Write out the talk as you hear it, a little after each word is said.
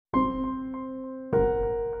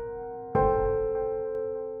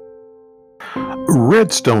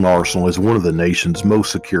Redstone Arsenal is one of the nation's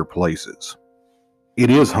most secure places. It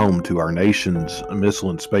is home to our nation's missile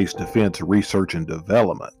and space defense research and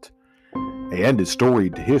development, and its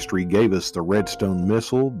storied history gave us the Redstone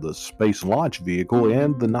missile, the Space Launch Vehicle,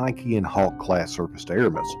 and the Nike and Hawk class surface-to-air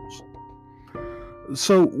missiles.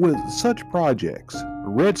 So, with such projects,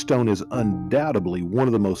 Redstone is undoubtedly one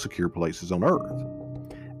of the most secure places on Earth.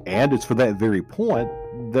 And it's for that very point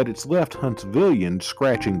that it's left Huntsvillians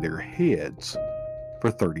scratching their heads for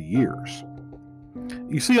 30 years.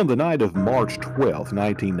 You see, on the night of March 12,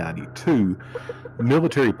 1992,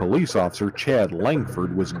 military police officer Chad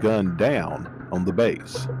Langford was gunned down on the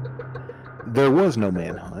base. There was no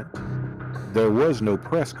manhunt. There was no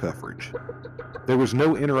press coverage. There was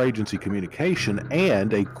no interagency communication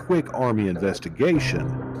and a quick Army investigation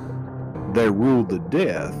that ruled the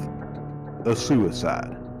death a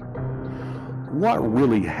suicide. What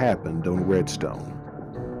really happened on Redstone?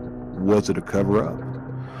 Was it a cover-up?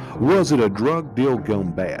 Was it a drug deal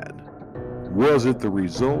gone bad? Was it the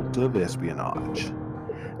result of espionage?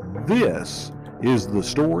 This is the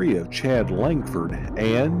story of Chad Langford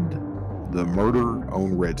and the murder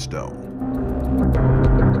on Redstone.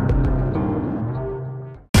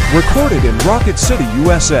 Recorded in Rocket City,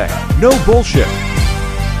 USA. No bullshit.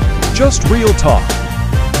 Just real talk.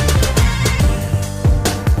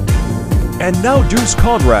 And now Deuce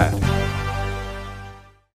Conrad.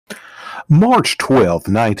 March 12,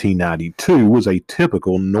 1992 was a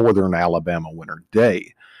typical northern Alabama winter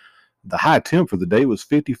day. The high temp for the day was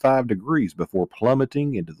 55 degrees before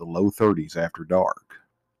plummeting into the low 30s after dark.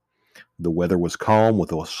 The weather was calm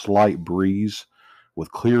with a slight breeze. With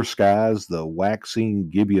clear skies, the waxing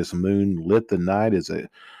gibbous moon lit the night as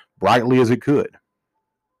brightly as it could.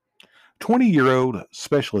 20-year-old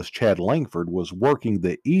Specialist Chad Langford was working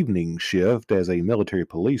the evening shift as a military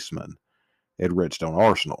policeman at Redstone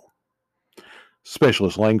Arsenal.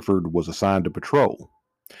 Specialist Langford was assigned to patrol.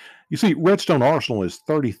 You see, Redstone Arsenal is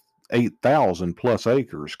 38,000 plus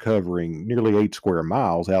acres, covering nearly 8 square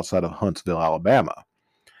miles outside of Huntsville, Alabama.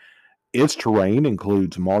 Its terrain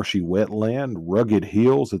includes marshy wetland, rugged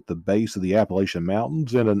hills at the base of the Appalachian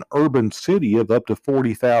Mountains, and an urban city of up to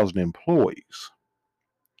 40,000 employees.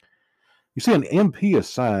 You see, an MP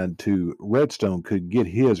assigned to Redstone could get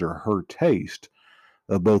his or her taste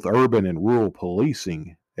of both urban and rural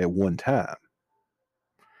policing at one time.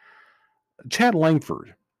 Chad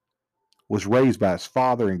Langford was raised by his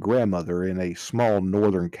father and grandmother in a small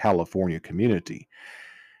Northern California community.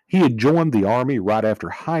 He had joined the Army right after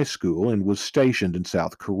high school and was stationed in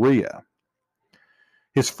South Korea.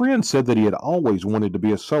 His friends said that he had always wanted to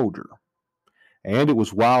be a soldier, and it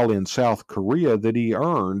was while in South Korea that he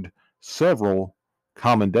earned several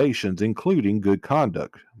commendations, including Good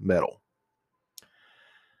Conduct Medal.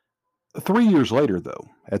 3 years later, though,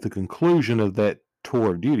 at the conclusion of that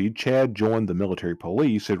tour of duty, Chad joined the military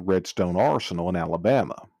police at Redstone Arsenal in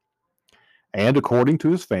Alabama. And according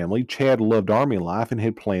to his family, Chad loved Army life and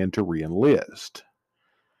had planned to re-enlist.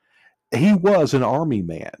 He was an Army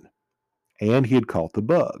man, and he had caught the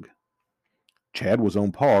bug. Chad was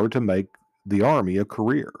on par to make the Army a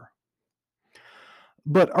career.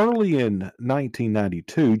 But early in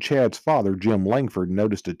 1992, Chad's father, Jim Langford,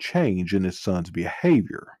 noticed a change in his son's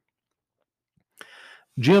behavior.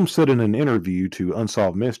 Jim said in an interview to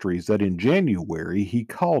Unsolved Mysteries that in January he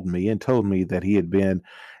called me and told me that he had been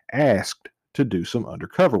asked to do some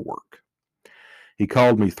undercover work. He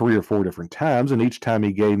called me 3 or 4 different times, and each time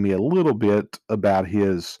he gave me a little bit about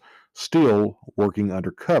his still working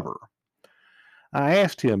undercover. I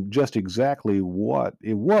asked him just exactly what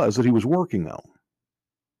it was that he was working on.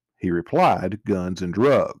 He replied, guns and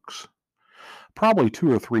drugs. Probably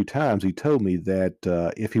 2 or 3 times he told me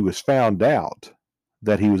that if he was found out,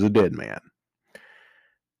 that he was a dead man.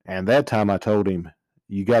 And that time I told him,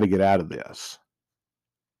 you got to get out of this.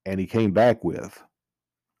 And he came back with,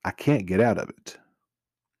 I can't get out of it.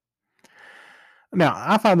 Now,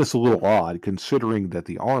 I find this a little odd considering that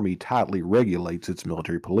the Army tightly regulates its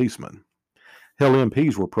military policemen. Hell,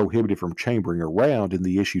 MPs were prohibited from chambering a round in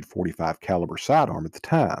the issued .45 caliber sidearm at the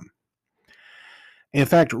time. In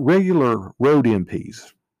fact, regular road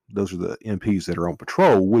MPs, those are the MPs that are on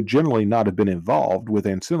patrol, would generally not have been involved with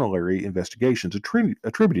ancillary investigations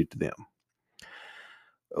attributed to them.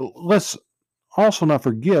 Let's also not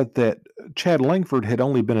forget that Chad Langford had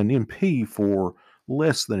only been an MP for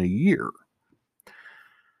less than a year.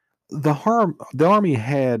 The Army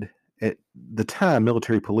had, at the time,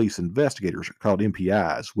 military police investigators called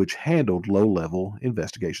MPIs, which handled low-level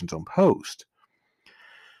investigations on post.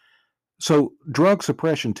 So, drug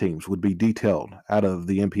suppression teams would be detailed out of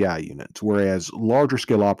the MPI units, whereas larger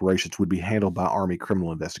scale operations would be handled by Army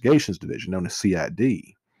Criminal Investigations Division, known as CID.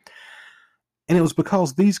 And it was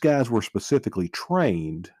because these guys were specifically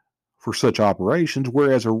trained for such operations,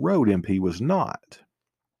 whereas a road MP was not.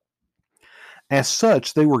 As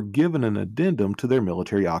such, they were given an addendum to their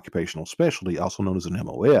military occupational specialty, also known as an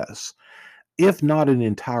MOS, if not an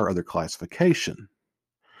entire other classification.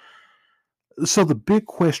 So the big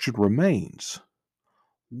question remains,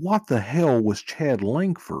 what the hell was Chad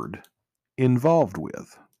Langford involved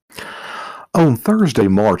with? On Thursday,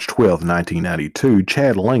 March 12, 1992,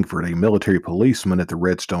 Chad Langford, a military policeman at the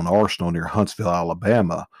Redstone Arsenal near Huntsville,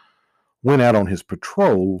 Alabama, went out on his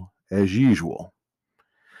patrol as usual.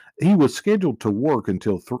 He was scheduled to work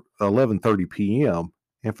until 11:30 p.m.,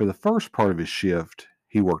 and for the first part of his shift,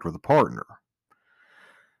 he worked with a partner.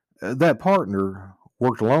 That partner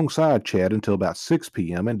worked alongside Chad until about 6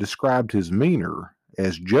 p.m. and described his demeanor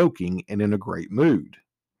as joking and in a great mood.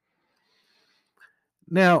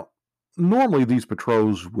 Now, normally these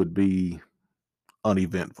patrols would be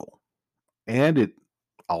uneventful, and it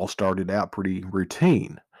all started out pretty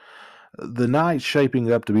routine. The night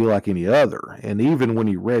shaping up to be like any other, and even when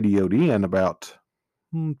he radioed in about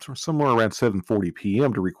somewhere around 7:40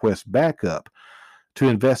 p.m. to request backup to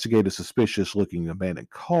investigate a suspicious-looking abandoned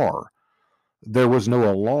car, there was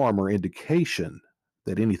no alarm or indication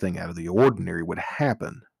that anything out of the ordinary would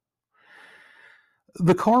happen.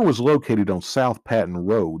 The car was located on South Patton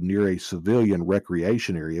Road near a civilian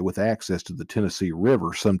recreation area with access to the Tennessee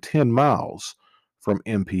River some 10 miles from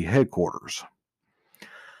MP headquarters.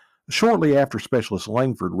 Shortly after Specialist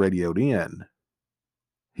Langford radioed in,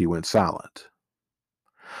 he went silent.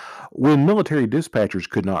 When military dispatchers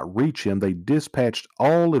could not reach him, they dispatched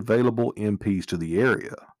all available MPs to the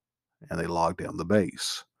area, and they logged down the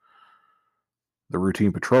base. The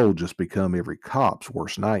routine patrol just became every cop's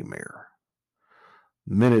worst nightmare.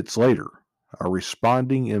 Minutes later, a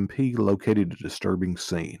responding MP located a disturbing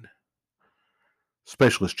scene.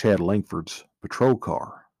 Specialist Chad Langford's patrol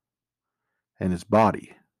car, and his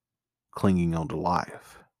body clinging on to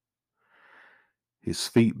life. His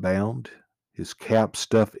feet bound, his cap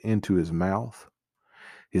stuffed into his mouth,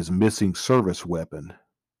 his missing service weapon,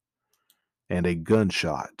 and a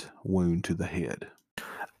gunshot wound to the head.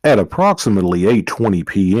 At approximately 8:20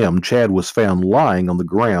 p.m., Chad was found lying on the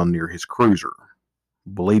ground near his cruiser,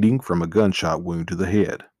 bleeding from a gunshot wound to the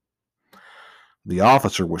head. The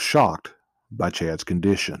officer was shocked by Chad's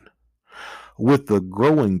condition. With the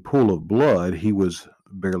growing pool of blood, he was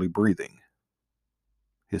barely breathing.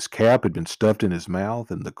 His cap had been stuffed in his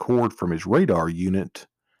mouth, and the cord from his radar unit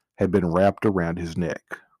had been wrapped around his neck.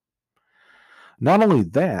 Not only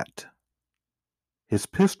that, his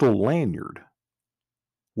pistol lanyard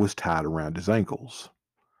was tied around his ankles.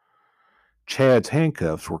 Chad's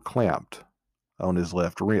handcuffs were clamped on his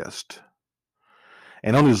left wrist,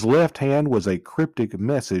 and on his left hand was a cryptic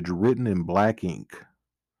message written in black ink.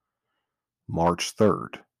 March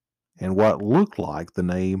 3rd, and what looked like the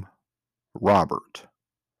name Robert.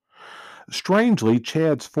 Strangely,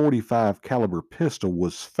 Chad's .45 caliber pistol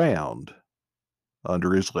was found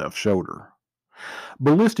under his left shoulder.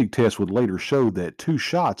 Ballistic tests would later show that 2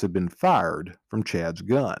 shots had been fired from Chad's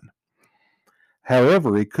gun.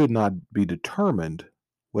 However, it could not be determined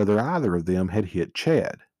whether either of them had hit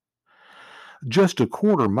Chad. Just a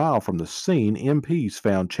quarter mile from the scene, MPs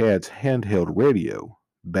found Chad's handheld radio,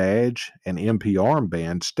 badge, and MP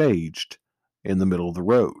armband staged in the middle of the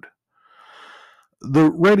road.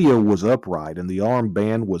 The radio was upright and the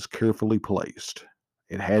armband was carefully placed.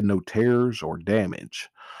 It had no tears or damage.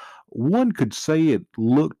 One could say it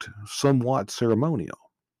looked somewhat ceremonial.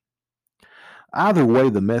 Either way,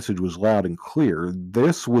 the message was loud and clear.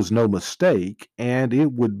 This was no mistake, and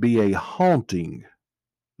it would be a haunting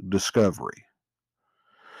discovery.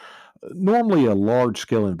 Normally, a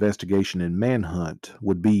large-scale investigation and manhunt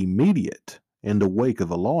would be immediate in the wake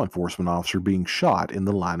of a law enforcement officer being shot in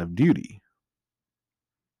the line of duty.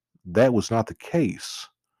 That was not the case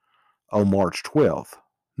on March 12,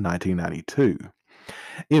 1992.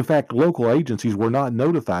 In fact, local agencies were not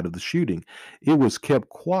notified of the shooting. It was kept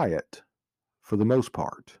quiet for the most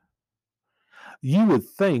part. You would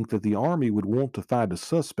think that the Army would want to find a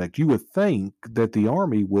suspect. You would think that the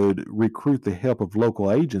Army would recruit the help of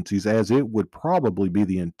local agencies, as it would probably be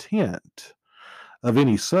the intent of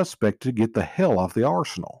any suspect to get the hell off the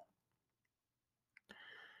arsenal.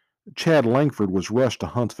 Chad Langford was rushed to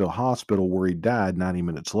Huntsville Hospital, where he died 90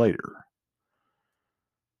 minutes later.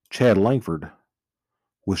 Chad Langford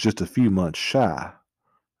was just a few months shy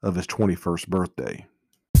of his 21st birthday.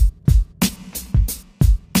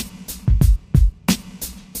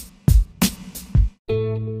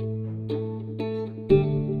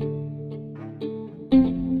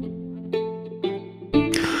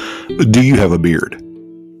 Do you have a beard?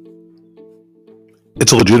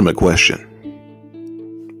 It's a legitimate question.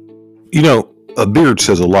 You know, a beard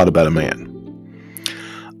says a lot about a man.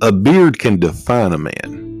 A beard can define a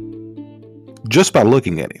man just by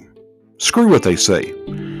looking at him. Screw what they say.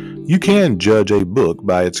 You can judge a book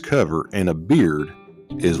by its cover, and a beard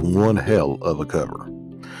is one hell of a cover.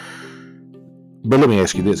 But let me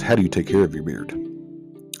ask you this, how do you take care of your beard?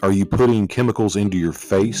 Are you putting chemicals into your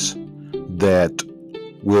face that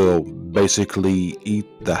will basically eat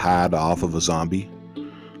the hide off of a zombie?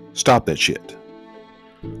 Stop that shit.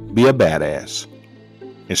 Be a badass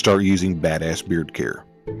and start using badass beard care.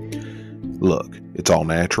 Look, it's all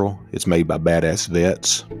natural. It's made by badass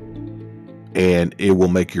vets, and it will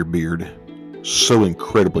make your beard so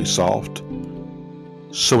incredibly soft,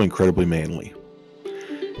 so incredibly manly.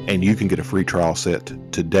 And you can get a free trial set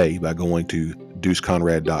today by going to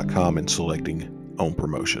deuceconrad.com and selecting Own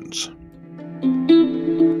Promotions.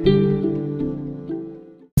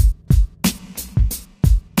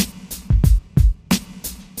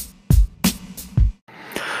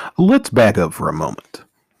 Let's back up for a moment.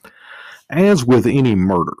 As with any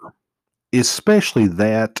murder, especially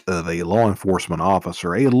that of a law enforcement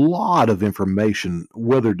officer, a lot of information,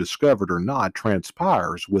 whether discovered or not,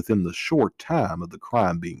 transpires within the short time of the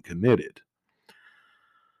crime being committed.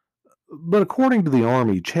 But according to the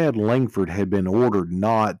Army, Chad Langford had been ordered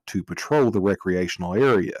not to patrol the recreational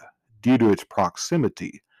area due to its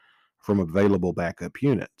proximity from available backup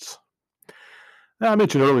units. Now, I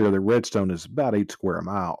mentioned earlier that Redstone is about 8 square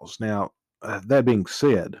miles. Now, that being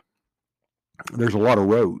said, there's a lot of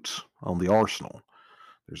roads on the arsenal.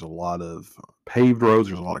 There's a lot of paved roads,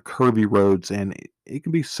 there's a lot of curvy roads, and it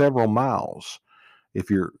can be several miles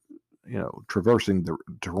if you're, traversing the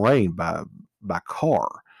terrain by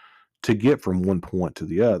car to get from one point to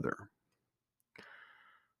the other.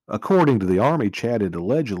 According to the Army, Chad had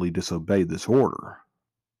allegedly disobeyed this order.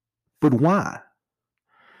 But why?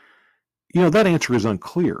 That answer is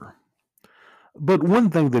unclear. But one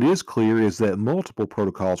thing that is clear is that multiple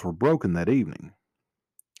protocols were broken that evening.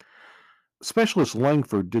 Specialist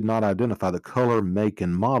Langford did not identify the color, make,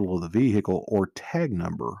 and model of the vehicle or tag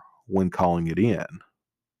number when calling it in.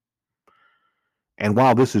 And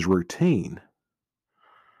while this is routine,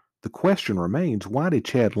 the question remains, why did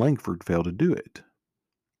Chad Langford fail to do it?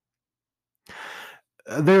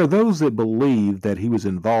 There are those that believe that he was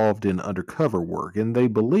involved in undercover work, and they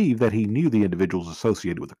believe that he knew the individuals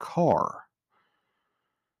associated with the car.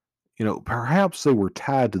 Perhaps they were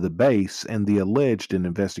tied to the base and the alleged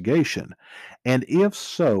investigation, and if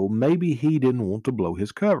so, maybe he didn't want to blow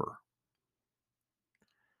his cover.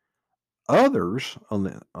 Others, on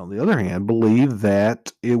the other hand, believe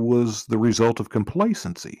that it was the result of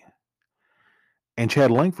complacency, and Chad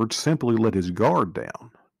Langford simply let his guard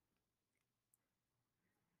down.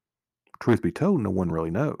 Truth be told, no one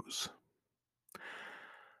really knows.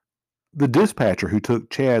 The dispatcher who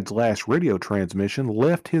took Chad's last radio transmission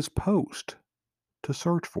left his post to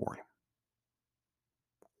search for him.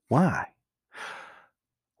 Why?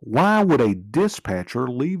 Why would a dispatcher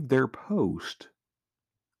leave their post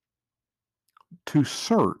to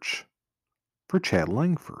search for Chad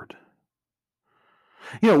Langford?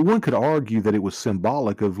 One could argue that it was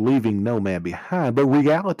symbolic of leaving no man behind, but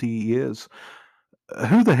reality is,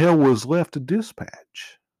 who the hell was left to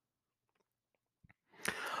dispatch?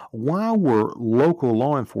 Why were local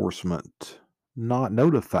law enforcement not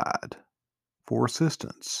notified for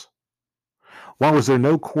assistance? Why was there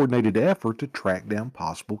no coordinated effort to track down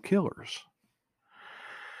possible killers?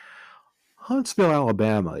 Huntsville,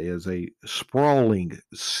 Alabama is a sprawling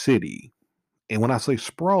city. And when I say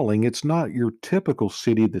sprawling, it's not your typical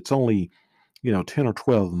city that's only, 10 or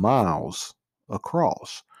 12 miles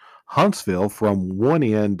across. Huntsville, from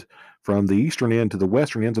the eastern end to the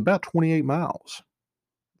western end, is about 28 miles,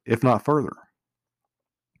 if not further.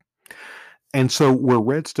 And so where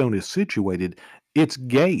Redstone is situated, its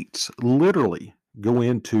gates literally go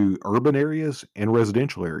into urban areas and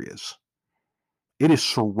residential areas. It is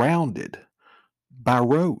surrounded by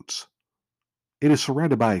roads. It is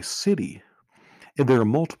surrounded by a city. And there are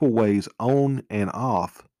multiple ways on and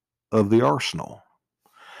off of the arsenal.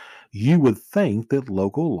 You would think that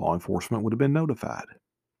local law enforcement would have been notified.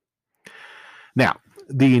 Now,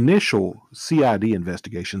 the initial CID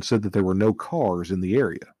investigation said that there were no cars in the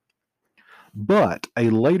area. But a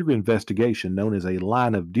later investigation, known as a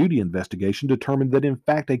line of duty investigation, determined that in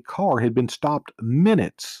fact a car had been stopped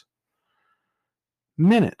minutes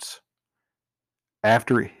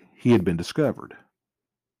after he had been discovered.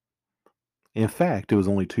 In fact, it was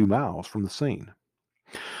only 2 miles from the scene.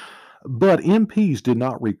 But MPs did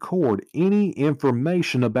not record any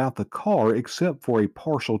information about the car except for a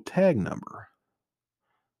partial tag number.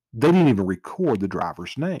 They didn't even record the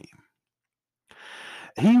driver's name.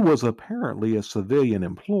 He was apparently a civilian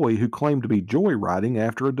employee who claimed to be joyriding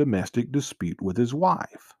after a domestic dispute with his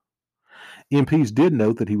wife. MPs did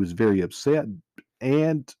note that he was very upset,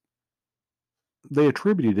 and they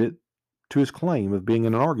attributed it to his claim of being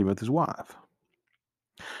in an argument with his wife.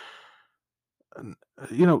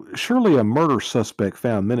 Surely a murder suspect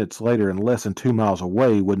found minutes later and less than 2 miles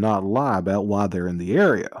away would not lie about why they're in the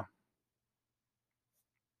area.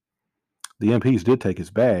 The MPs did take his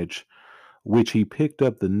badge, which he picked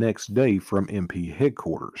up the next day from MP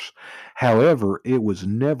headquarters. However, it was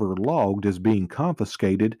never logged as being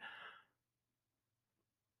confiscated,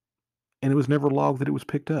 and it was never logged that it was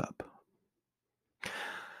picked up.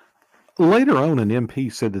 Later on, an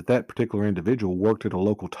MP said that that particular individual worked at a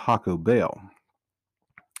local Taco Bell.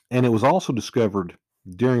 And it was also discovered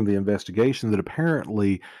during the investigation that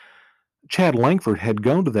apparently Chad Langford had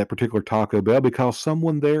gone to that particular Taco Bell because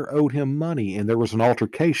someone there owed him money and there was an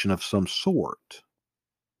altercation of some sort.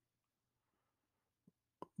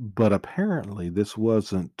 But apparently, this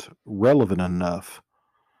wasn't relevant enough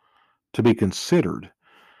to be considered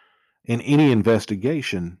in any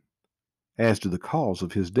investigation as to the cause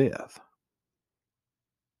of his death.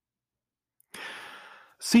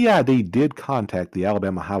 CID did contact the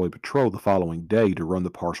Alabama Highway Patrol the following day to run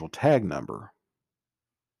the partial tag number,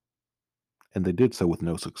 and they did so with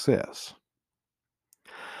no success.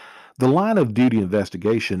 The line of duty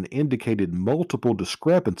investigation indicated multiple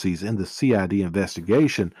discrepancies in the CID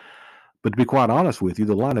investigation, but to be quite honest with you,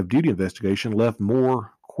 the line of duty investigation left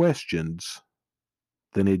more questions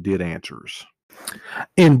than it did answers.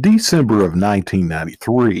 In December of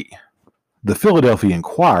 1993, the Philadelphia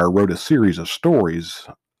Inquirer wrote a series of stories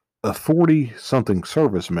of 40-something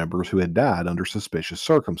service members who had died under suspicious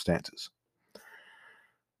circumstances.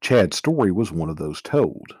 Chad's story was one of those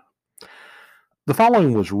told. The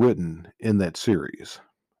following was written in that series.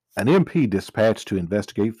 An MP dispatched to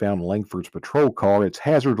investigate found Langford's patrol car, its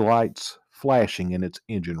hazard lights flashing and its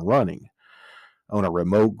engine running, on a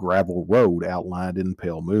remote gravel road outlined in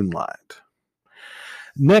pale moonlight.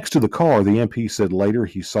 Next to the car, the MP said later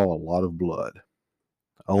he saw a lot of blood.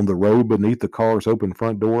 On the road beneath the car's open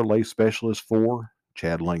front door lay Specialist 4,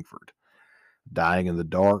 Chad Langford, dying in the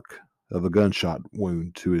dark of a gunshot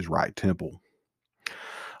wound to his right temple.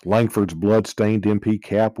 Langford's blood-stained MP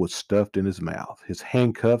cap was stuffed in his mouth. His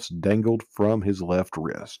handcuffs dangled from his left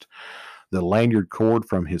wrist. The lanyard cord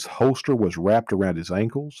from his holster was wrapped around his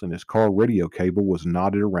ankles, and his car radio cable was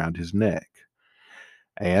knotted around his neck.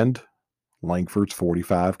 And Langford's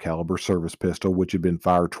 .45 caliber service pistol, which had been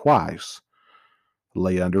fired twice,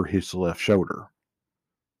 lay under his left shoulder.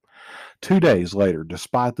 2 days later,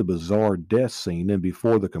 despite the bizarre death scene and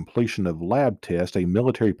before the completion of lab tests, a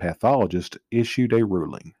military pathologist issued a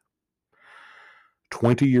ruling.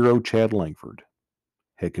 20-year-old Chad Langford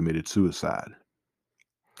had committed suicide.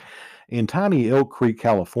 In tiny Elk Creek,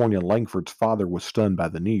 California, Langford's father was stunned by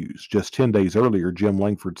the news. Just 10 days earlier, Jim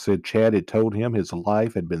Langford said Chad had told him his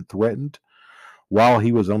life had been threatened while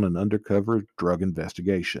he was on an undercover drug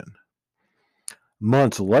investigation.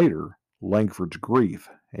 Months later, Langford's grief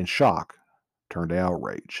and shock turned to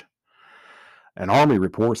outrage. An Army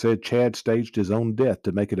report said Chad staged his own death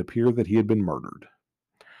to make it appear that he had been murdered.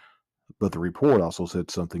 But the report also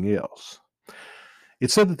said something else.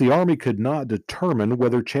 It said that the Army could not determine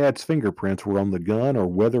whether Chad's fingerprints were on the gun or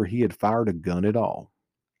whether he had fired a gun at all.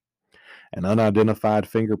 An unidentified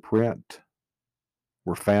fingerprint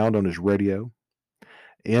were found on his radio,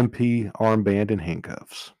 MP armband, and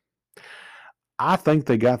handcuffs. I think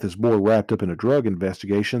they got this boy wrapped up in a drug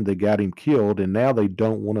investigation that got him killed, and now they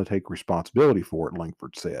don't want to take responsibility for it,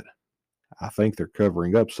 Langford said. I think they're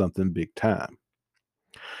covering up something big time.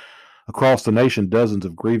 Across the nation, dozens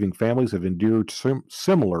of grieving families have endured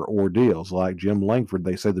similar ordeals. Like Jim Langford,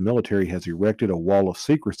 they say the military has erected a wall of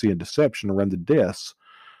secrecy and deception around the deaths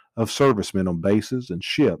of servicemen on bases and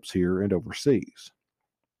ships here and overseas.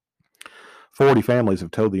 40 families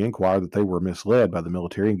have told the Inquirer that they were misled by the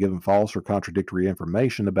military and given false or contradictory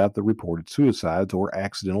information about the reported suicides or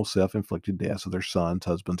accidental self-inflicted deaths of their sons,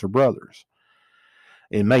 husbands, or brothers.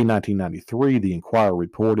 In May 1993, the Inquirer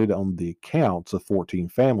reported on the accounts of 14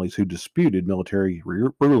 families who disputed military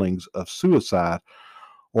rulings of suicide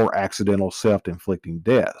or accidental self-inflicting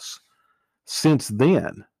deaths. Since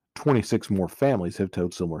then, 26 more families have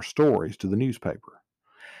told similar stories to the newspaper.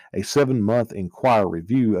 A 7-month Inquirer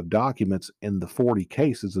review of documents in the 40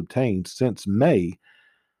 cases obtained since May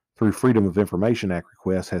through Freedom of Information Act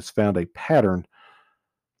requests has found a pattern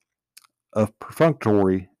of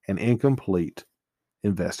perfunctory and incomplete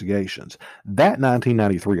investigations. That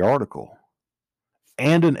 1993 article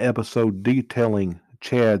and an episode detailing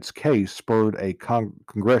Chad's case spurred a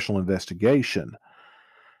congressional investigation,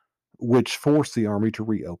 which forced the Army to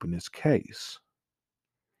reopen its case.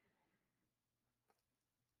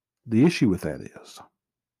 The issue with that is,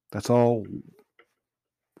 that's all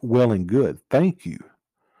well and good. Thank you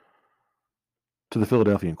to the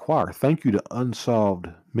Philadelphia Inquirer. Thank you to Unsolved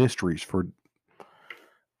Mysteries for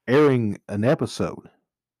airing an episode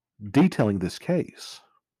detailing this case.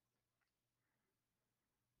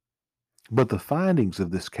 But the findings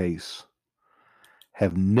of this case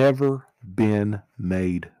have never been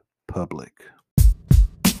made public.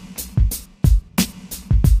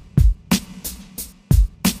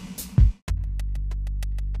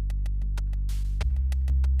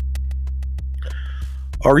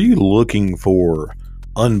 Are you looking for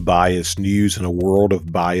unbiased news in a world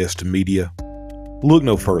of biased media? Look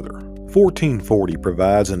no further. 1440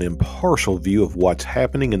 provides an impartial view of what's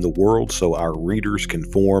happening in the world so our readers can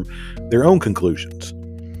form their own conclusions.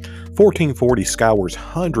 1440 scours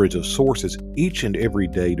hundreds of sources each and every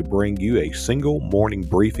day to bring you a single morning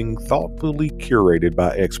briefing thoughtfully curated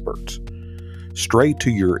by experts, straight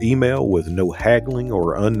to your email with no haggling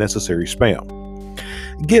or unnecessary spam.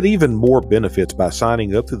 Get even more benefits by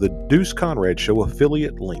signing up to the Deuce Conrad Show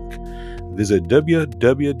affiliate link. Visit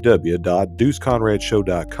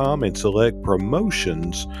www.deuceconradshow.com and select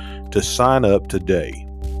promotions to sign up today.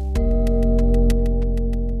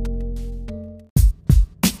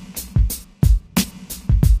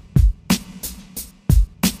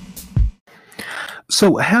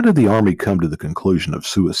 So, how did the Army come to the conclusion of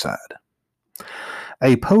suicide?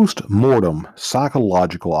 A post-mortem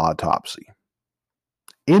psychological autopsy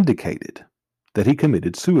indicated that he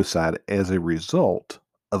committed suicide as a result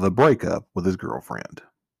of a breakup with his girlfriend.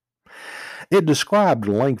 It described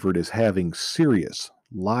Langford as having serious,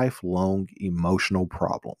 lifelong emotional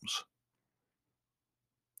problems.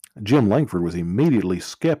 Jim Langford was immediately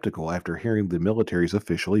skeptical after hearing the military's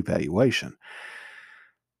official evaluation.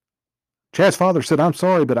 Chad's father said, "I'm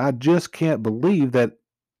sorry, but I just can't believe that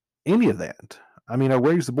any of that. I mean, I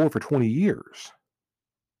raised the boy for 20 years.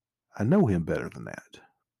 I know him better than that."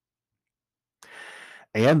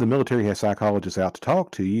 And the military has psychologists out to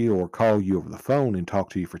talk to you or call you over the phone and talk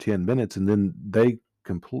to you for 10 minutes, and then they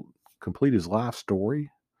complete his life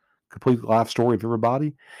story, complete the life story of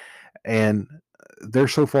everybody, and they're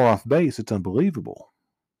so far off base, it's unbelievable.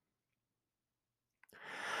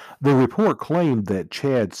 The report claimed that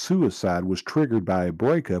Chad's suicide was triggered by a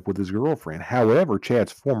breakup with his girlfriend. However,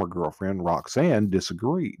 Chad's former girlfriend, Roxanne,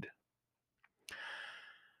 disagreed.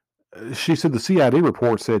 She said the CID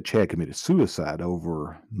report said Chad committed suicide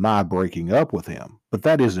over my breaking up with him, but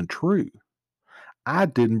that isn't true. I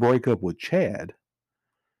didn't break up with Chad.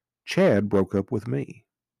 Chad broke up with me.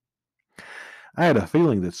 I had a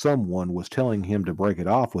feeling that someone was telling him to break it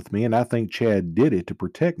off with me, and I think Chad did it to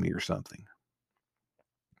protect me or something.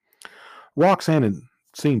 Roxanne had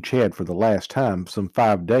seen Chad for the last time some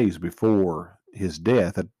 5 days before his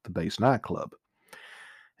death at the base nightclub.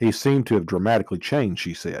 He seemed to have dramatically changed,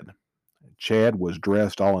 she said. Chad was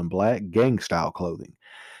dressed all in black, gang-style clothing.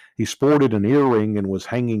 He sported an earring and was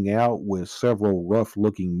hanging out with several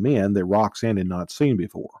rough-looking men that Roxanne had not seen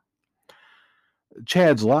before.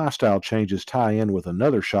 Chad's lifestyle changes tie in with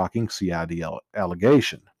another shocking CID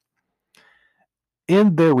allegation.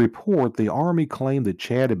 In their report, the Army claimed that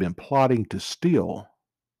Chad had been plotting to steal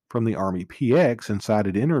from the Army PX and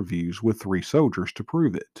cited interviews with 3 soldiers to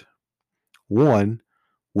prove it. One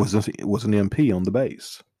was an MP on the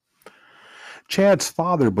base. Chad's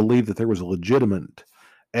father believed that there was a legitimate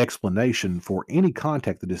explanation for any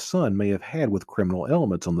contact that his son may have had with criminal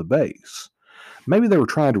elements on the base. Maybe they were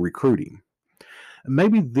trying to recruit him.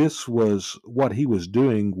 Maybe this was what he was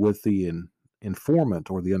doing with the informant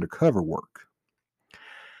or the undercover work.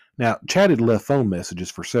 Now, Chad had left phone messages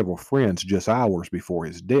for several friends just hours before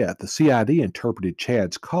his death. The CID interpreted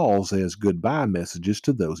Chad's calls as goodbye messages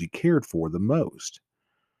to those he cared for the most.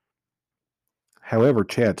 However,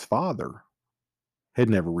 Chad's father had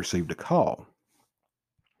never received a call.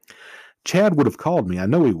 Chad would have called me. I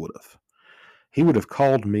know he would have. He would have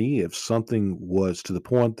called me if something was to the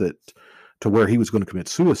point to where he was going to commit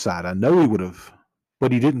suicide. I know he would have,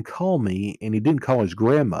 but he didn't call me, and he didn't call his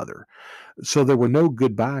grandmother. So there were no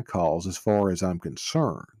goodbye calls as far as I'm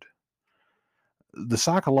concerned. The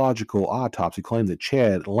psychological autopsy claimed that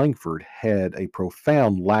Chad Langford had a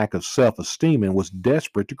profound lack of self-esteem and was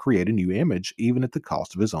desperate to create a new image, even at the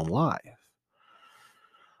cost of his own life.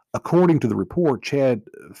 According to the report, Chad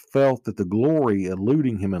felt that the glory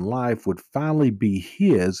eluding him in life would finally be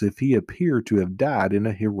his if he appeared to have died in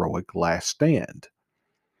a heroic last stand.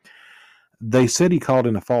 They said he called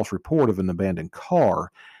in a false report of an abandoned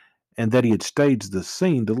car and that he had staged the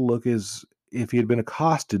scene to look as if he had been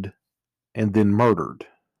accosted and then murdered.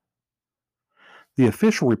 The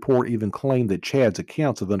official report even claimed that Chad's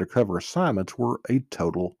accounts of undercover assignments were a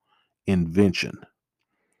total invention.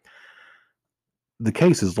 The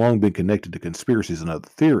case has long been connected to conspiracies and other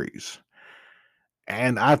theories,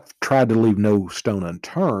 and I've tried to leave no stone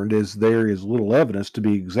unturned as there is little evidence to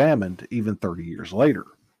be examined even 30 years later.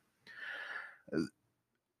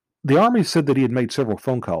 The Army said that he had made several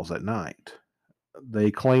phone calls that night.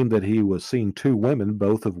 They claimed that he was seeing two women,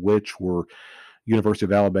 both of which were University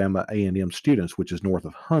of Alabama A&M students, which is north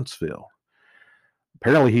of Huntsville.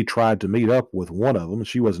 Apparently, he tried to meet up with one of them, and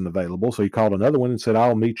she wasn't available, so he called another one and said,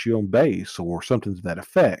 "I'll meet you on base," or something to that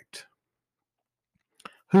effect.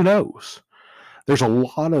 Who knows? There's a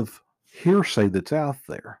lot of hearsay that's out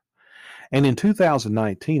there. And in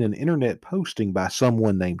 2019, an internet posting by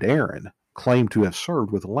someone named Aaron claimed to have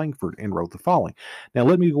served with Langford and wrote the following. Now,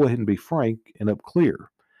 let me go ahead and be frank and up clear.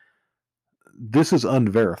 This is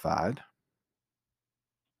unverified.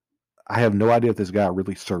 I have no idea if this guy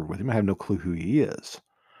really served with him. I have no clue who he is.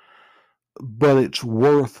 But it's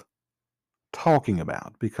worth talking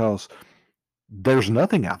about because there's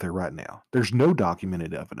nothing out there right now. There's no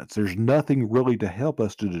documented evidence. There's nothing really to help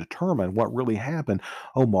us to determine what really happened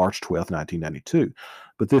on March 12th, 1992.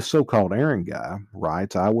 But this so-called Aaron guy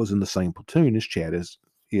writes, "I was in the same platoon as Chad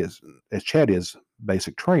is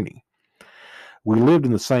basic training. We lived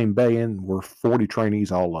in the same bay and were 40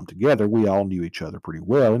 trainees all lumped together. We all knew each other pretty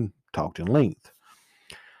well and talked in length.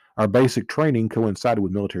 Our basic training coincided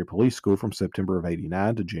with military police school from September of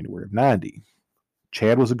 89 to January of 90.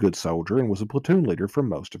 Chad was a good soldier and was a platoon leader for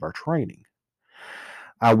most of our training.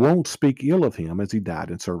 I won't speak ill of him as he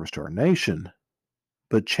died in service to our nation,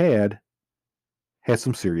 but Chad had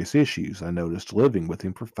some serious issues. I noticed living with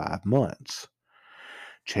him for 5 months.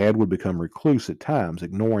 Chad would become recluse at times,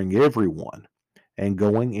 ignoring everyone and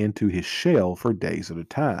going into his shell for days at a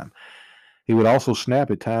time. He would also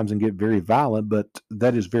snap at times and get very violent, but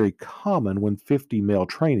that is very common when 50 male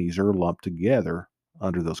trainees are lumped together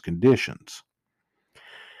under those conditions.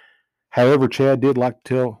 However, Chad did like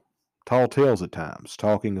to tell tall tales at times,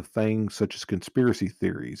 talking of things such as conspiracy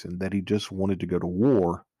theories and that he just wanted to go to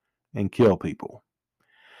war and kill people.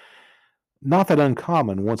 Not that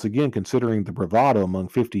uncommon, once again, considering the bravado among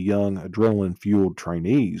 50 young, adrenaline fueled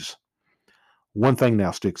trainees. One thing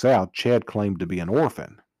now sticks out: Chad claimed to be an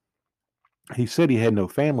orphan. He said he had no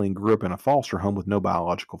family and grew up in a foster home with no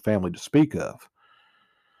biological family to speak of.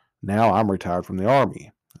 Now I'm retired from the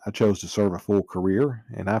Army. I chose to serve a full career,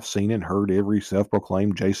 and I've seen and heard every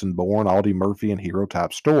self-proclaimed Jason Bourne, Audie Murphy, and hero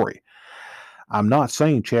type story. I'm not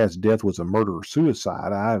saying Chad's death was a murder or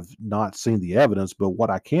suicide. I've not seen the evidence, but what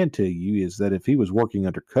I can tell you is that if he was working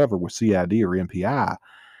undercover with CID or MPI,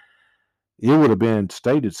 it would have been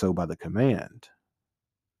stated so by the command.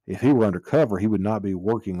 If he were undercover, he would not be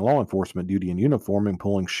working law enforcement duty in uniform and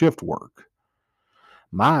pulling shift work.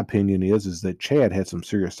 My opinion is that Chad had some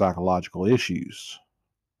serious psychological issues.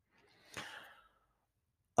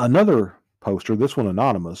 Another poster, this one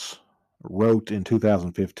anonymous, wrote in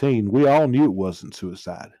 2015, "We all knew it wasn't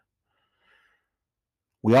suicide.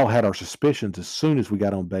 We all had our suspicions as soon as we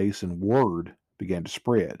got on base and word began to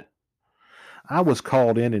spread. I was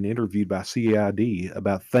called in and interviewed by CID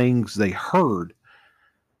about things they heard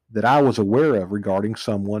that I was aware of regarding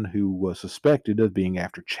someone who was suspected of being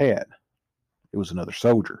after Chad. It was another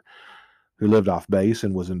soldier who lived off base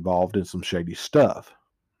and was involved in some shady stuff.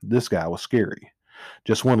 This guy was scary.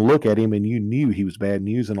 Just one look at him and you knew he was bad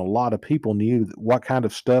news, and a lot of people knew what kind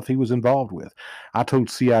of stuff he was involved with. I told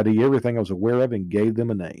CID everything I was aware of and gave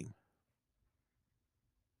them a name."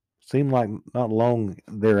 Seemed like not long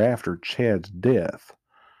thereafter, Chad's death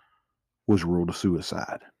was ruled a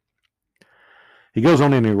suicide. He goes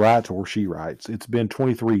on and he writes, or she writes, "It's been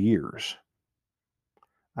 23 years.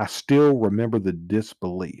 I still remember the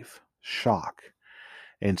disbelief, shock,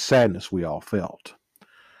 and sadness we all felt."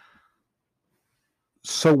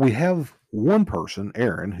 So we have one person,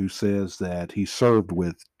 Aaron, who says that he served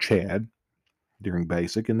with Chad during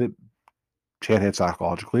basic and that Chad had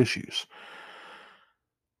psychological issues.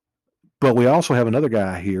 But we also have another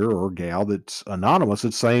guy here or gal that's anonymous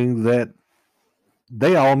that's saying that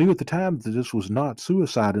they all knew at the time that this was not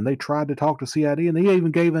suicide and they tried to talk to CID and they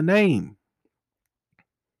even gave a name.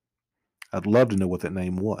 I'd love to know what that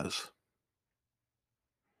name was.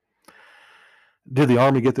 Did the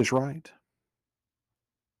Army get this right?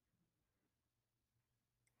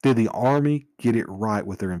 Did the Army get it right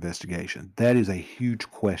with their investigation? That is a huge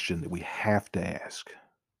question that we have to ask.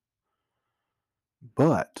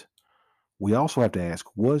 But we also have to ask,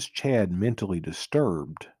 was Chad mentally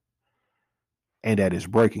disturbed and at his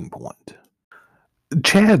breaking point?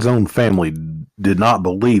 Chad's own family did not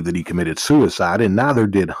believe that he committed suicide, and neither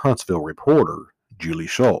did Huntsville reporter Julie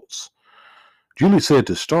Schultz. Julie said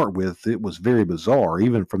to start with, it was very bizarre,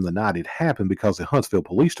 even from the night it happened, because the Huntsville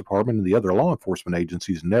Police Department and the other law enforcement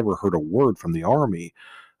agencies never heard a word from the Army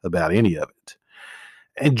about any of it.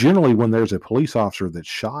 And generally, when there's a police officer that's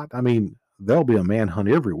shot, there'll be a manhunt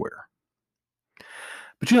everywhere.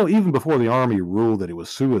 But even before the Army ruled that it was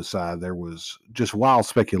suicide, there was just wild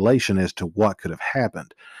speculation as to what could have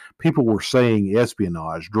happened. People were saying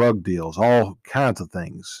espionage, drug deals, all kinds of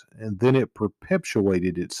things. And then it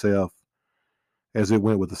perpetuated itself as it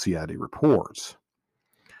went with the CID reports.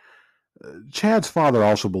 Chad's father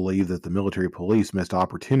also believed that the military police missed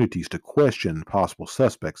opportunities to question possible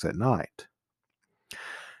suspects at night.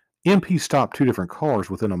 MP stopped 2 different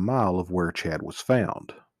cars within a mile of where Chad was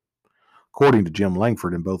found. According to Jim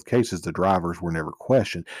Langford, in both cases, the drivers were never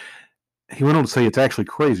questioned. He went on to say, it's actually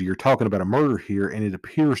crazy. You're talking about a murder here, and it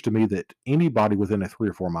appears to me that anybody within a 3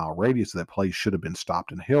 or 4 mile radius of that place should have been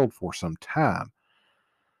stopped and held for some time.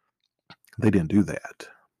 They didn't do that.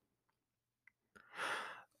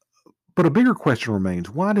 But a bigger question remains,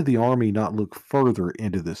 why did the Army not look further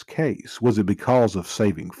into this case? Was it because of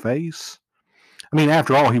saving face?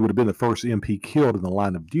 After all, he would have been the first MP killed in the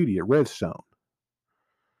line of duty at Redstone.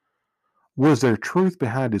 Was there truth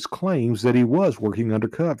behind his claims that he was working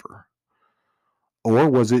undercover? Or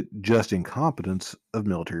was it just incompetence of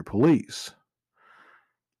military police?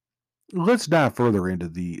 Let's dive further into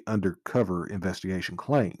the undercover investigation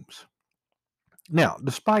claims. Now,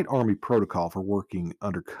 despite Army protocol for working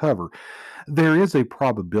undercover, there is a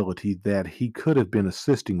probability that he could have been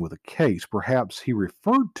assisting with a case. Perhaps he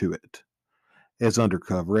referred to it as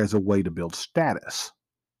undercover as a way to build status.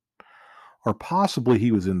 Or possibly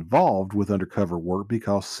he was involved with undercover work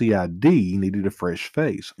because CID needed a fresh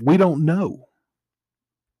face. We don't know.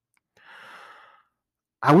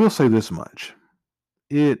 I will say this much.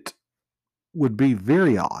 It would be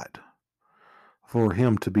very odd for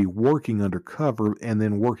him to be working undercover and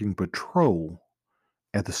then working patrol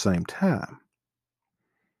at the same time.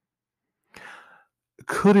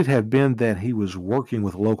 Could it have been that he was working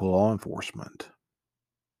with local law enforcement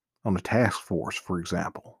on a task force, for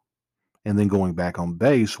example, and then going back on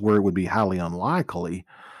base where it would be highly unlikely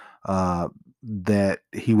that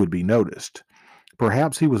he would be noticed?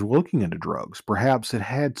 Perhaps he was looking into drugs. Perhaps it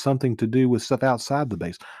had something to do with stuff outside the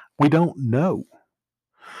base. We don't know.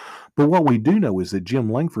 But what we do know is that Jim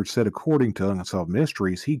Langford said, according to Unsolved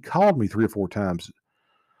Mysteries, he called me 3 or 4 times,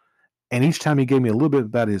 and each time he gave me a little bit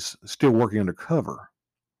about his still working undercover.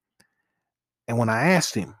 And when I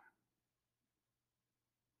asked him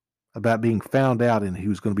about being found out and he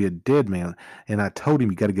was going to be a dead man, and I told him,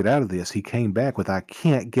 you got to get out of this, he came back with, I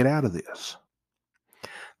can't get out of this.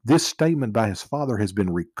 This statement by his father has been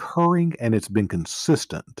recurring, and it's been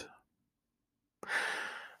consistent.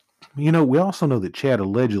 We also know that Chad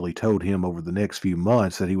allegedly told him over the next few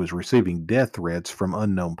months that he was receiving death threats from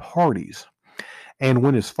unknown parties. And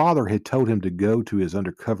when his father had told him to go to his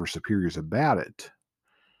undercover superiors about it,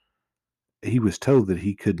 he was told that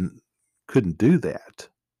he couldn't do that,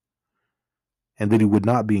 and that he would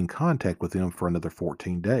not be in contact with them for another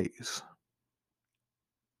 14 days.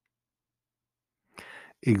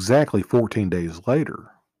 Exactly 14 days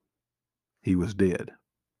later, he was dead.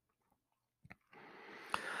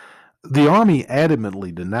 The Army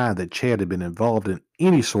adamantly denied that Chad had been involved in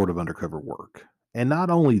any sort of undercover work. And not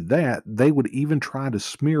only that, they would even try to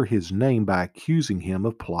smear his name by accusing him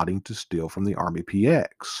of plotting to steal from the Army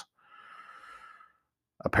PX.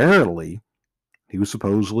 Apparently, he was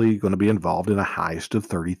supposedly going to be involved in a heist of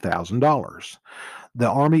 $30,000. The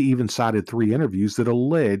Army even cited 3 interviews that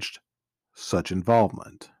alleged such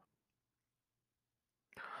involvement.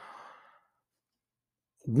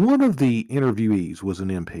 One of the interviewees was an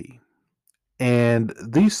MP. And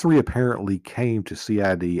these 3 apparently came to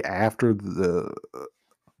CID after the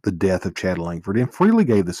death of Chad Langford and freely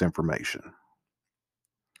gave this information.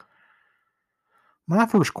 My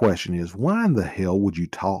first question is, why in the hell would you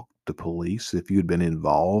talk to police if you'd been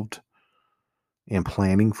involved in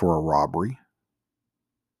planning for a robbery?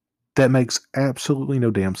 That makes absolutely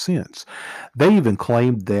no damn sense. They even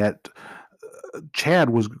claimed that Chad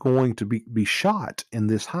was going to be shot in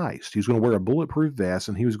this heist. He was going to wear a bulletproof vest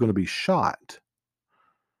and he was going to be shot.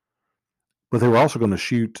 But they were also going to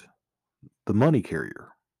shoot the money carrier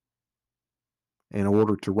in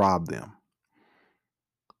order to rob them.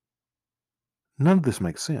 None of this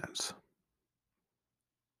makes sense.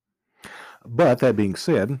 But that being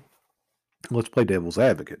said, let's play devil's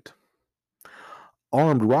advocate.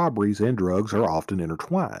 Armed robberies and drugs are often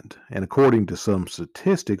intertwined, and according to some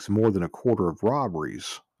statistics, more than a quarter of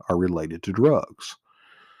robberies are related to drugs.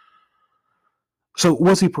 So,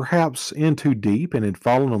 was he perhaps in too deep and had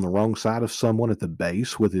fallen on the wrong side of someone at the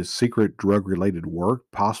base with his secret drug related work,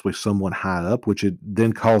 possibly someone high up, which had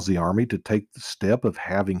then caused the army to take the step of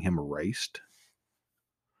having him erased?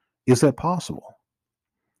 Is that possible?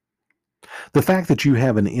 The fact that you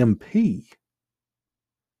have an MP,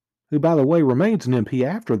 who, by the way, remains an MP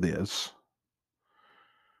after this,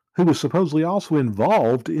 who was supposedly also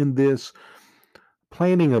involved in this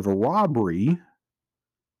planning of a robbery,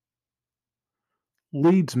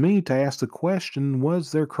 leads me to ask the question,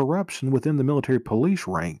 was there corruption within the military police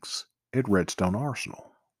ranks at Redstone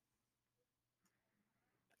Arsenal?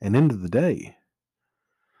 And end of the day,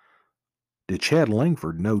 did Chad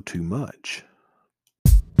Langford know too much?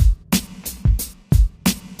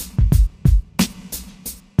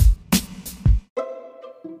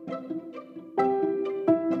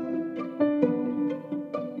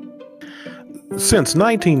 Since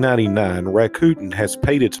 1999, Rakuten has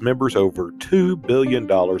paid its members over $2 billion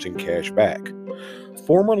in cash back.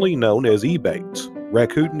 Formerly known as Ebates,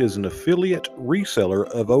 Rakuten is an affiliate reseller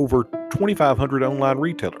of over 2,500 online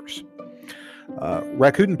retailers.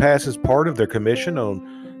 Rakuten passes part of their commission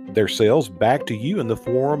on their sales back to you in the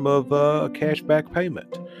form of a cashback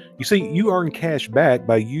payment. You see, you earn cash back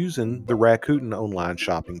by using the Rakuten online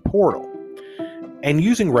shopping portal. And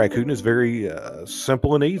using Rakuten is very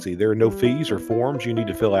simple and easy. There are no fees or forms you need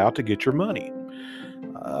to fill out to get your money.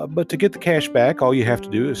 But to get the cash back, all you have to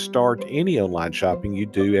do is start any online shopping you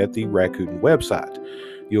do at the Rakuten website.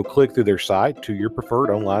 You'll click through their site to your preferred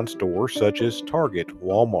online stores such as Target,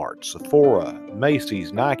 Walmart, Sephora,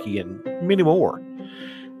 Macy's, Nike, and many more.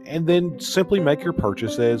 And then simply make your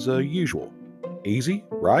purchase as usual. Easy,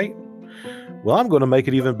 right? Well, I'm going to make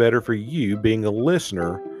it even better for you being a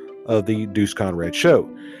listener of the Deuce Conrad Show.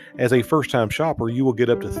 As a first-time shopper, you will get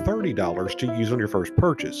up to $30 to use on your first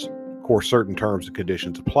purchase. Of course, certain terms and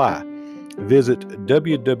conditions apply. Visit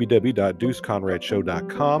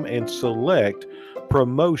www.deuceconradshow.com and select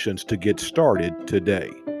promotions to get started today.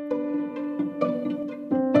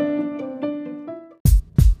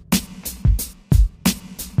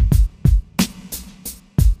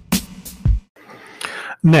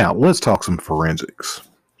 Now, let's talk some forensics.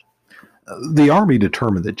 The Army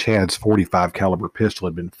determined that Chad's .45 caliber pistol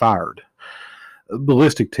had been fired.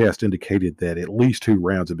 Ballistic tests indicated that at least 2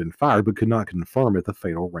 rounds had been fired, but could not confirm if the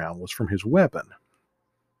fatal round was from his weapon.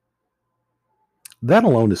 That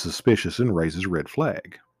alone is suspicious and raises a red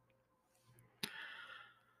flag.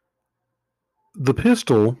 The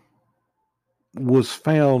pistol was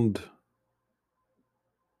found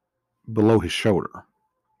below his shoulder.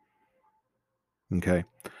 Okay.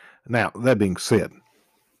 Now, that being said,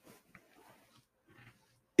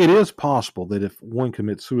 it is possible that if one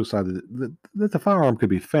commits suicide, that the firearm could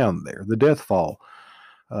be found there. The death fall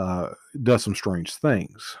does some strange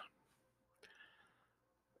things.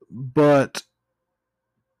 But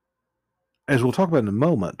as we'll talk about in a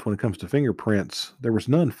moment, when it comes to fingerprints, there was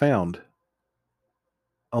none found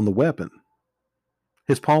on the weapon.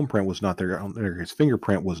 His palm print was not there. His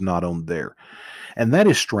fingerprint was not on there. And that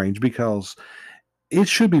is strange because it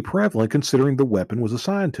should be prevalent considering the weapon was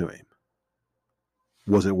assigned to him.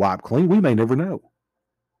 Was it wiped clean? We may never know.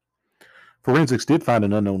 Forensics did find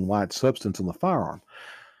an unknown white substance on the firearm.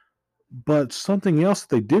 But something else that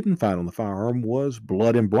they didn't find on the firearm was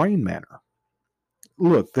blood and brain matter.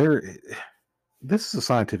 Look, this is a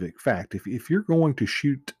scientific fact. If you're going to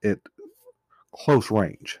shoot at close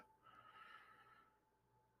range,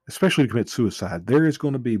 especially to commit suicide, there is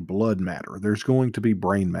going to be blood matter. There's going to be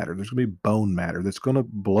brain matter. There's going to be bone matter that's going to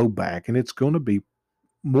blow back, and it's going to be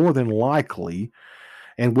more than likely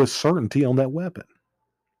and with certainty on that weapon.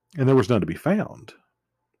 And there was none to be found.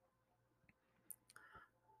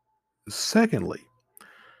 Secondly,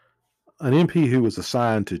 an MP who was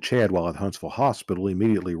assigned to Chad while at Huntsville Hospital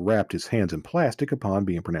immediately wrapped his hands in plastic upon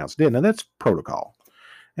being pronounced dead. Now, that's protocol,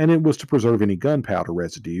 and it was to preserve any gunpowder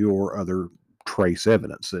residue or other trace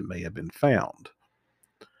evidence that may have been found.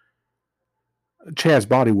 Chad's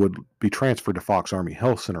body would be transferred to Fox Army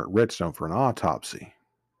Health Center at Redstone for an autopsy.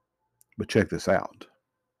 But check this out.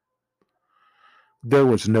 There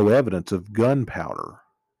was no evidence of gunpowder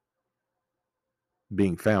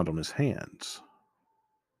being found on his hands.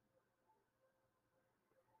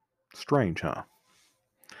 Strange, huh?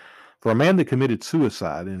 For a man that committed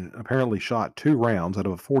suicide and apparently shot 2 rounds out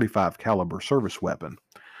of a .45 caliber service weapon,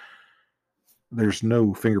 there's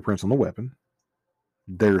no fingerprints on the weapon.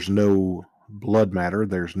 There's no blood matter,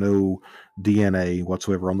 there's no DNA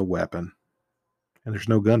whatsoever on the weapon, and there's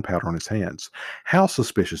no gunpowder on his hands. How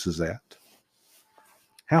suspicious is that?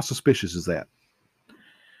 How suspicious is that?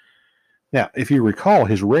 Now, if you recall,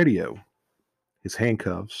 his radio, his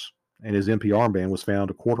handcuffs, and his MP armband was found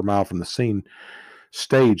a quarter mile from the scene,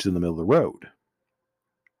 staged in the middle of the road.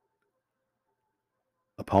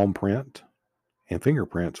 A palm print and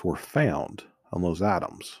fingerprints were found on those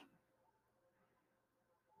items,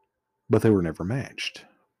 but they were never matched.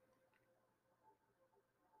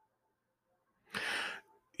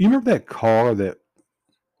 You remember that car that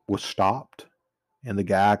was stopped and the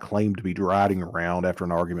guy claimed to be riding around after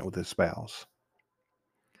an argument with his spouse?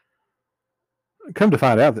 Come to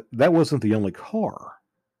find out that that wasn't the only car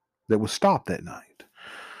that was stopped that night.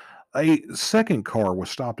 A second car was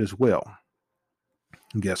stopped as well.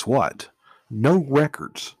 And guess what? No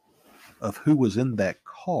records of who was in that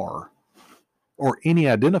car or any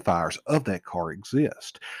identifiers of that car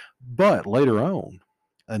exist. But later on,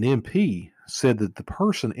 an MP said that the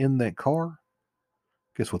person in that car,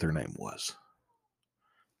 guess what their name was?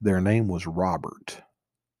 Their name was Robert.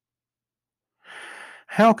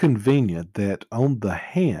 How convenient that on the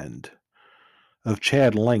hand of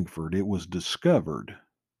Chad Langford it was discovered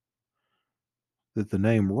that the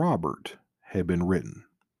name Robert had been written.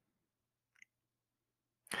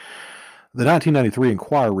 The 1993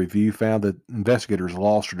 Inquirer review found that investigators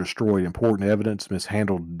lost or destroyed important evidence,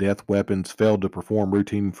 mishandled death weapons, failed to perform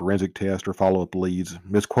routine forensic tests or follow-up leads,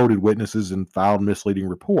 misquoted witnesses, and filed misleading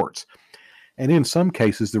reports. And in some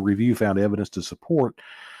cases, the review found evidence to support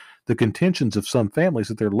the contentions of some families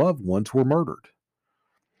that their loved ones were murdered.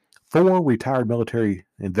 4 retired military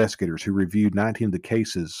investigators who reviewed 19 of the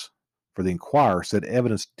cases for the Inquirer said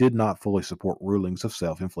evidence did not fully support rulings of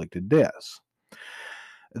self-inflicted deaths.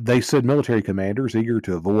 They said military commanders, eager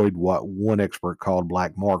to avoid what one expert called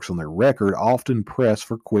black marks on their record, often press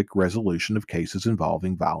for quick resolution of cases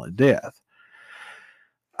involving violent death.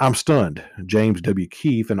 I'm stunned. James W.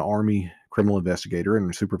 Keefe, an Army criminal investigator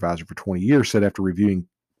and supervisor for 20 years, said after reviewing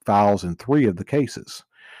files in 3 of the cases,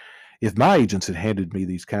 if my agents had handed me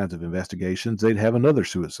these kinds of investigations, they'd have another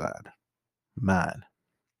suicide. Mine.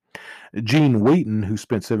 Gene Wheaton, who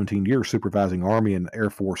spent 17 years supervising Army and Air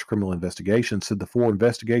Force criminal investigations, said the 4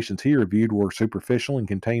 investigations he reviewed were superficial and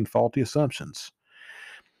contained faulty assumptions.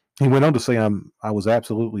 He went on to say, I was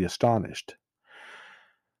absolutely astonished.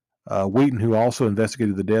 Wheaton, who also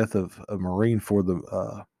investigated the death of a Marine for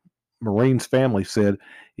the Marine's family, said,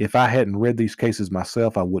 if I hadn't read these cases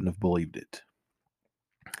myself, I wouldn't have believed it.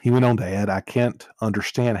 He went on to add, I can't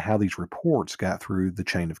understand how these reports got through the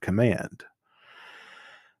chain of command.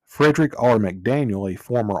 Frederick R. McDaniel, a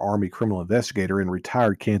former Army criminal investigator and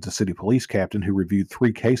retired Kansas City police captain who reviewed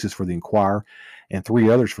 3 cases for the Inquirer and 3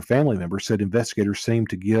 others for family members, said investigators seemed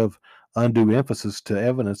to give undue emphasis to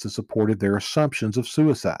evidence that supported their assumptions of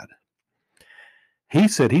suicide. He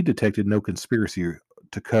said he detected no conspiracy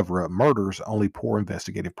to cover up murders, only poor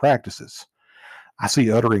investigative practices. I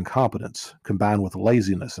see utter incompetence combined with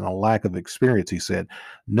laziness and a lack of experience, he said.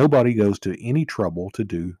 Nobody goes to any trouble to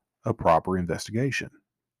do a proper investigation.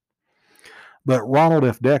 But Ronald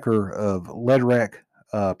F. Decker of Lederack,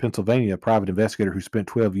 Pennsylvania, a private investigator who spent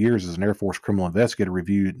 12 years as an Air Force criminal investigator,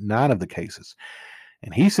 reviewed 9 of the cases.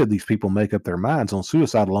 And he said these people make up their minds on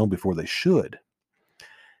suicide long before they should.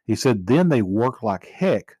 He said then they work like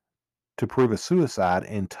heck to prove a suicide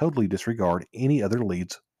and totally disregard any other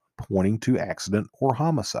leads pointing to accident or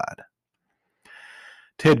homicide.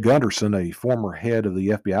 Ted Gunderson, a former head of the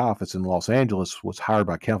FBI office in Los Angeles, was hired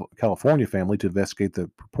by a California family to investigate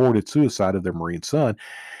the purported suicide of their Marine son.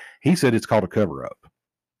 He said it's called a cover-up.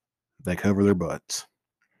 They cover their butts.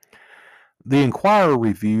 The Inquirer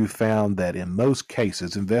review found that in most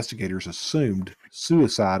cases, investigators assumed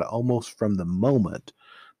suicide almost from the moment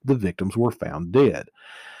the victims were found dead.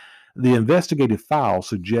 The investigative files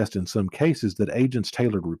suggest in some cases that agents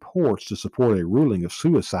tailored reports to support a ruling of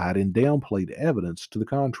suicide and downplayed evidence to the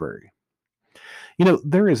contrary. You know,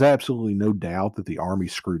 there is absolutely no doubt that the Army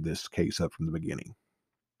screwed this case up from the beginning.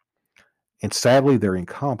 And sadly, their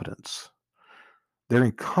incompetence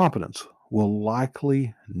will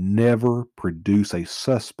likely never produce a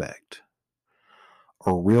suspect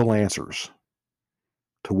or real answers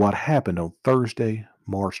to what happened on Thursday,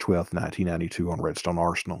 March 12, 1992 on Redstone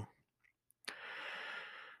Arsenal.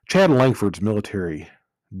 Chad Langford's military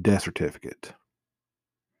death certificate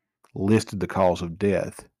listed the cause of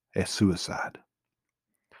death as suicide.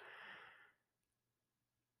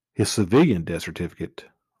 His civilian death certificate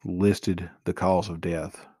listed the cause of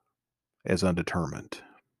death as undetermined.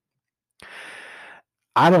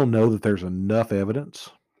 I don't know that there's enough evidence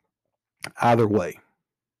either way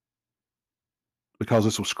because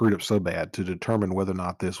this was screwed up so bad, to determine whether or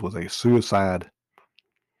not this was a suicide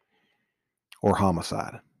or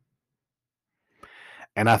homicide.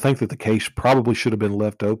 And I think that the case probably should have been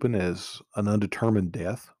left open as an undetermined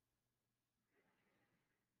death.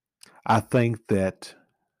 I think that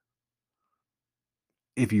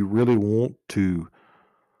if you really want to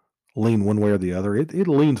lean one way or the other, it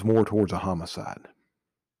leans more towards a homicide.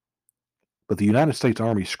 But the United States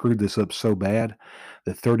Army screwed this up so bad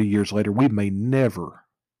that 30 years later, we may never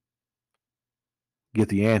get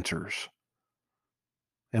the answers.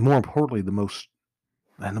 And more importantly, the most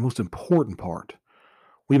important part,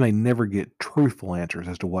 we may never get truthful answers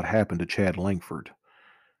as to what happened to Chad Langford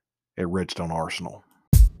at Redstone Arsenal.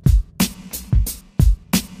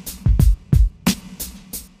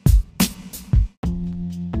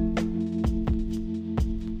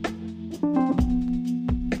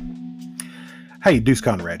 Hey, Deuce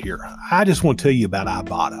Conrad here. I just want to tell you about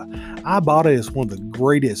Ibotta. Ibotta is one of the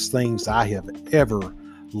greatest things I have ever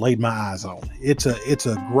laid my eyes on. It's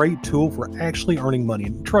a great tool for actually earning money.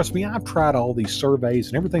 And trust me, I've tried all these surveys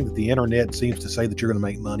and everything that the internet seems to say that you're going to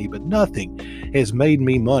make money, but nothing has made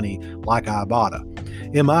me money like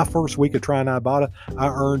Ibotta. In my first week of trying Ibotta, I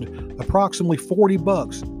earned approximately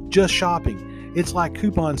 $40 just shopping. It's like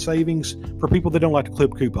coupon savings for people that don't like to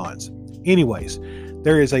clip coupons. Anyways,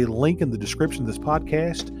 there is a link in the description of this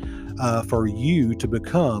podcast for you to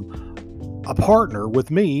become a partner with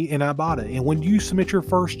me in Ibotta. And when you submit your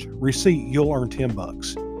first receipt, you'll earn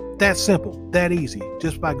 $10. That's simple, that easy,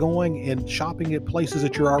 just by going and shopping at places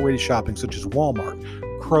that you're already shopping, such as Walmart,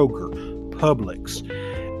 Kroger, Publix.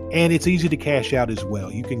 And it's easy to cash out as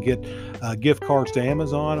well. You can get gift cards to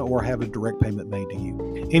Amazon or have a direct payment made to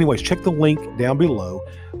you. Anyways, check the link down below.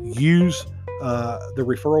 Use the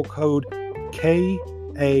referral code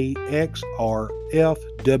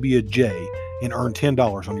KAXRFWJ and earn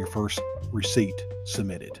 $10 on your first receipt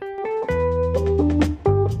submitted.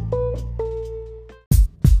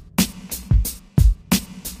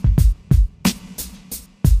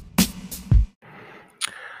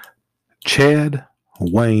 Chad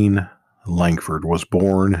Wayne Langford was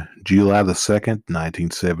born July the 2nd,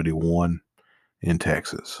 1971 in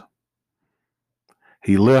Texas.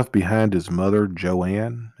 He left behind his mother,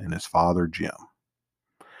 Joanne, and his father, Jim.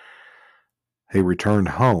 He returned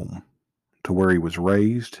home to where he was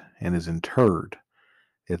raised and is interred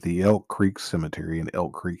at the Elk Creek Cemetery in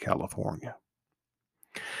Elk Creek, California.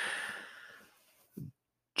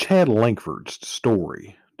 Chad Langford's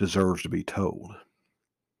story deserves to be told.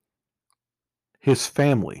 His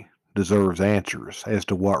family deserves answers as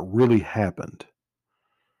to what really happened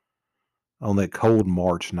on that cold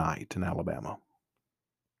March night in Alabama.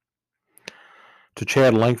 To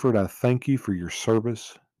Chad Langford, I thank you for your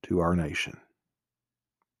service to our nation.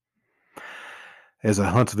 As a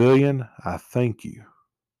Huntsvillian, I thank you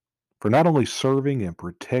for not only serving and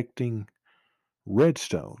protecting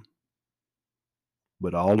Redstone,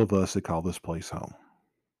 but all of us that call this place home.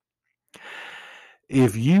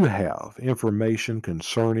 If you have information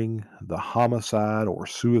concerning the homicide or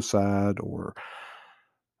suicide or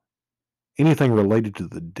anything related to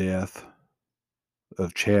the death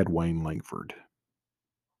of Chad Wayne Langford,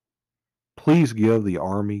 please give the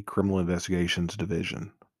Army Criminal Investigations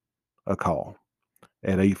Division a call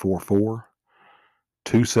at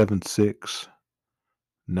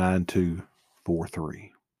 844-276-9243.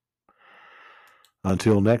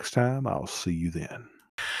 Until next time, I'll see you then.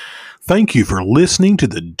 Thank you for listening to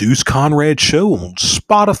the Deuce Conrad Show on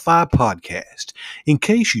Spotify Podcast. In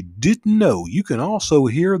case you didn't know, you can also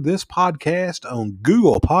hear this podcast on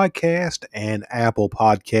Google Podcast and Apple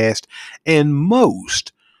Podcast and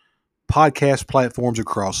most podcast platforms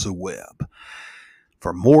across the web.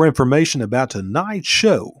 For more information about tonight's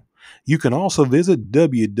show, you can also visit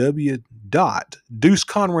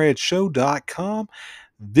www.deuceconradshow.com.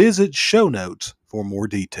 Visit show notes for more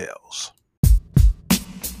details.